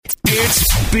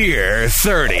It's Beer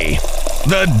 30,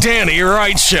 the Danny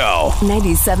Wright Show.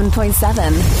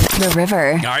 97.7, The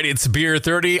River. All right, it's Beer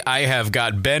 30. I have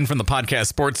got Ben from the podcast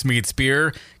Sports Meets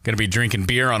Beer. Going to be drinking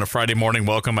beer on a Friday morning.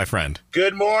 Welcome, my friend.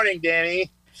 Good morning,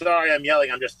 Danny. Sorry I'm yelling.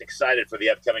 I'm just excited for the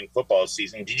upcoming football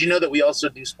season. Did you know that we also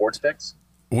do sports picks?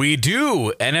 We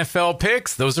do. NFL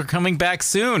picks. Those are coming back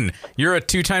soon. You're a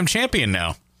two-time champion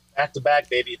now. Back to back,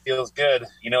 baby. It feels good.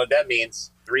 You know what that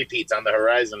means? Three-peats on the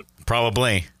horizon.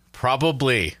 Probably.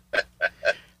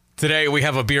 Today we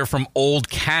have a beer from Old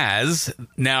Kaz.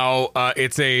 Now,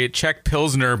 it's a Czech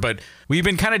Pilsner, but we've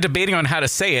been kind of debating on how to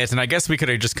say it, and I guess we could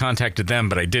have just contacted them,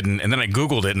 but I didn't. And then I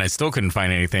Googled it, and I still couldn't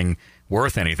find anything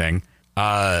worth anything.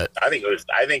 I think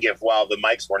if while the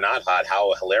mics were not hot,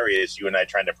 how hilarious you and I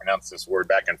trying to pronounce this word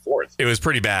back and forth. It was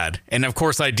pretty bad. And, of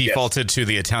course, I defaulted to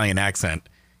the Italian accent,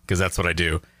 because that's what I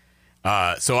do.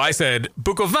 So I said,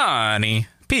 Bukovani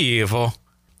Pivo.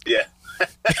 Yeah.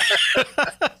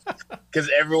 Because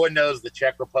everyone knows the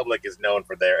Czech Republic is known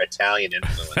for their Italian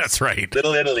influence. That's right.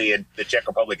 Little Italy and the Czech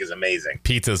Republic is amazing.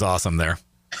 Pizza's awesome there.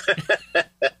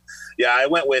 Yeah, I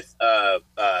went with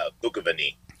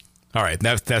Bukovani. All right,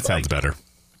 that sounds better.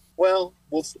 Well,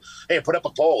 hey, put up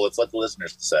a poll. Let's let the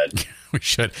listeners decide. We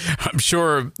should. I'm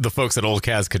sure the folks at Old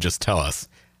Kaz could just tell us.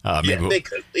 Maybe they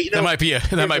could. That might be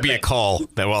a call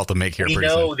that we'll have to make here we pretty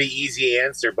soon. We know the easy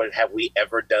answer, but have we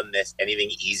ever done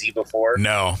anything easy before?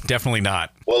 No, definitely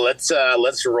not. Well,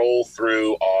 let's roll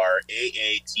through our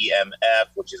AATMF,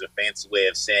 which is a fancy way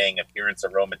of saying appearance,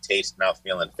 aroma, taste,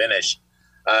 mouthfeel, and finish.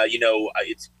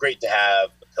 It's great to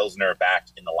have the Pilsner back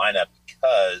in the lineup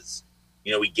because,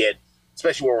 we get,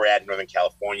 especially where we're at in Northern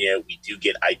California, we do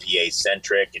get IPA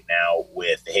centric. And now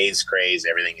with the haze craze,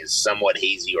 everything is somewhat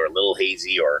hazy or a little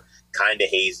hazy or kind of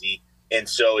hazy. And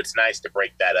so it's nice to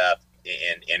break that up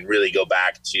and really go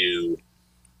back to,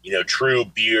 true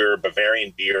beer,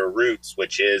 Bavarian beer roots,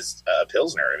 which is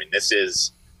Pilsner. I mean, this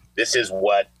was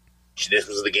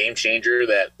the game changer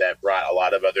that brought a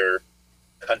lot of other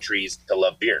countries to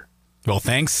love beer. Well,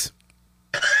 thanks.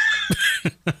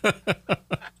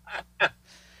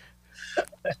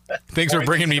 Thanks for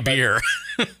bringing me beer.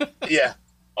 Yeah,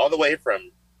 all the way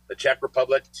from the Czech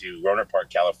Republic to Rohnert Park,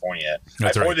 California.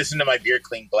 That's I poured right. this into my beer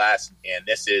clean glass, and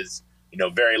this is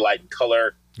very light in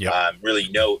color. Yep. Really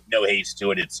no haze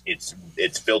to it.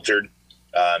 It's filtered.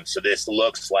 So this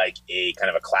looks like a kind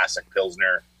of a classic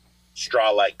Pilsner,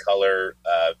 straw-like color,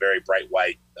 very bright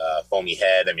white, foamy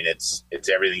head. I mean, it's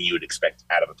everything you would expect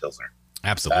out of a Pilsner.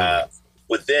 Absolutely.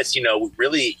 With this,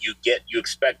 really you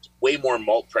expect way more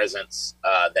malt presence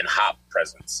than hop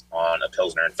presence on a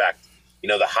Pilsner. In fact,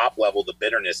 the hop level, the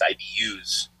bitterness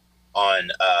IBUs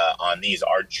on these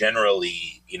are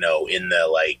generally, in the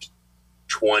like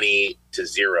 20 to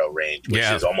 0 range, which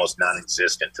is almost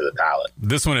non-existent to the palate.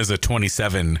 This one is a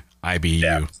 27 IBU.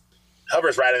 Yeah.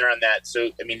 Hovers right around that. So,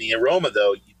 I mean, the aroma,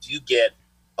 though, you do get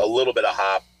a little bit of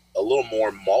hop, a little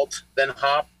more malt than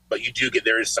hop, but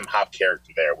there is some hop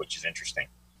character there, which is interesting.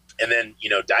 And then,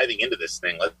 diving into this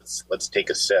thing, let's take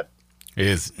a sip. It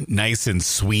is nice and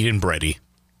sweet and bready.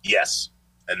 Yes.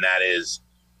 And that is,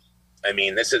 I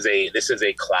mean, this is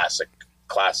a classic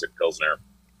Pilsner.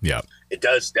 Yeah. It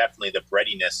does definitely, the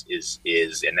breadiness is,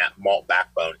 and that malt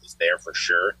backbone is there for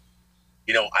sure.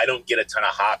 I don't get a ton of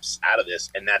hops out of this,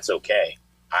 and that's okay.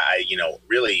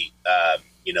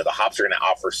 The hops are going to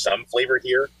offer some flavor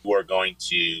here. You are going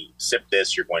to sip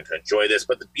this. You're going to enjoy this.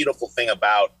 But the beautiful thing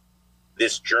about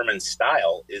this German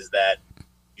style is that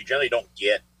you generally don't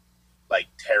get like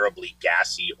terribly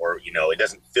gassy or, it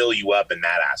doesn't fill you up in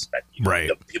that aspect.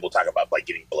 Right. People talk about like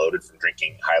getting bloated from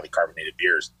drinking highly carbonated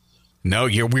beers. No,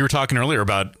 we were talking earlier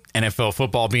about NFL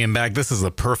football being back. This is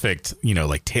a perfect,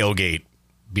 like tailgate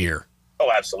beer.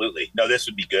 Oh, absolutely. No, this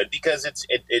would be good because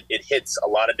it hits a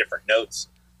lot of different notes.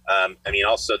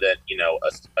 Also that,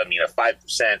 a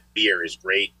 5% beer is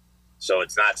great. So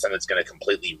it's not something that's going to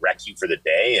completely wreck you for the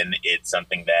day. And it's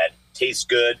something that tastes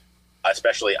good,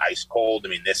 especially ice cold. I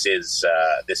mean, this is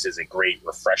a great,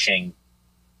 refreshing,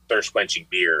 thirst quenching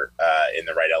beer in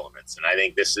the right elements. And I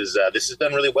think this is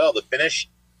done really well. The finish,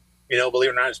 believe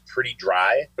it or not, is pretty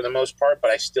dry for the most part, but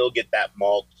I still get that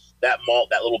malt, that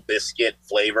little biscuit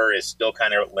flavor is still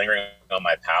kind of lingering on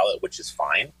my palate, which is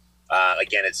fine.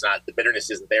 Again, the bitterness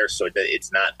isn't there, so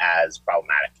it's not as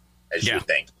problematic as you would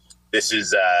think. This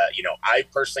is, I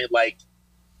personally like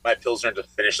my Pilsner to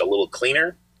finish a little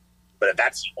cleaner, but if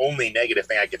that's the only negative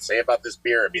thing I could say about this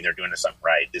beer, I mean, they're doing something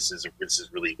right. This is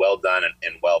really well done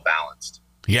and well balanced.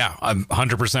 Yeah, I'm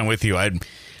 100% with you.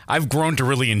 I've grown to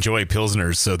really enjoy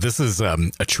Pilsners, so this is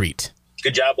a treat.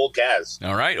 Good job, Old Kaz.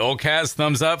 All right, Old Kaz,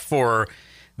 thumbs up for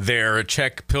their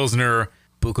Czech Pilsner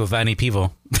Bukovani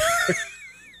Pivo.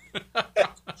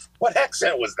 What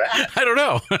accent was that?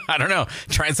 I don't know.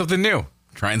 Trying something new.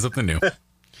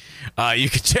 You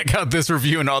can check out this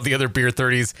review and all the other Beer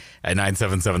 30s at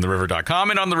 977theriver.com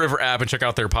and on the River app, and check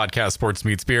out their podcast, Sports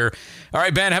Meets Beer. All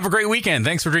right, Ben, have a great weekend.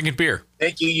 Thanks for drinking beer.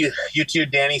 Thank you. You too,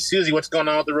 Danny. Susie, what's going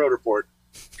on with the Road Report?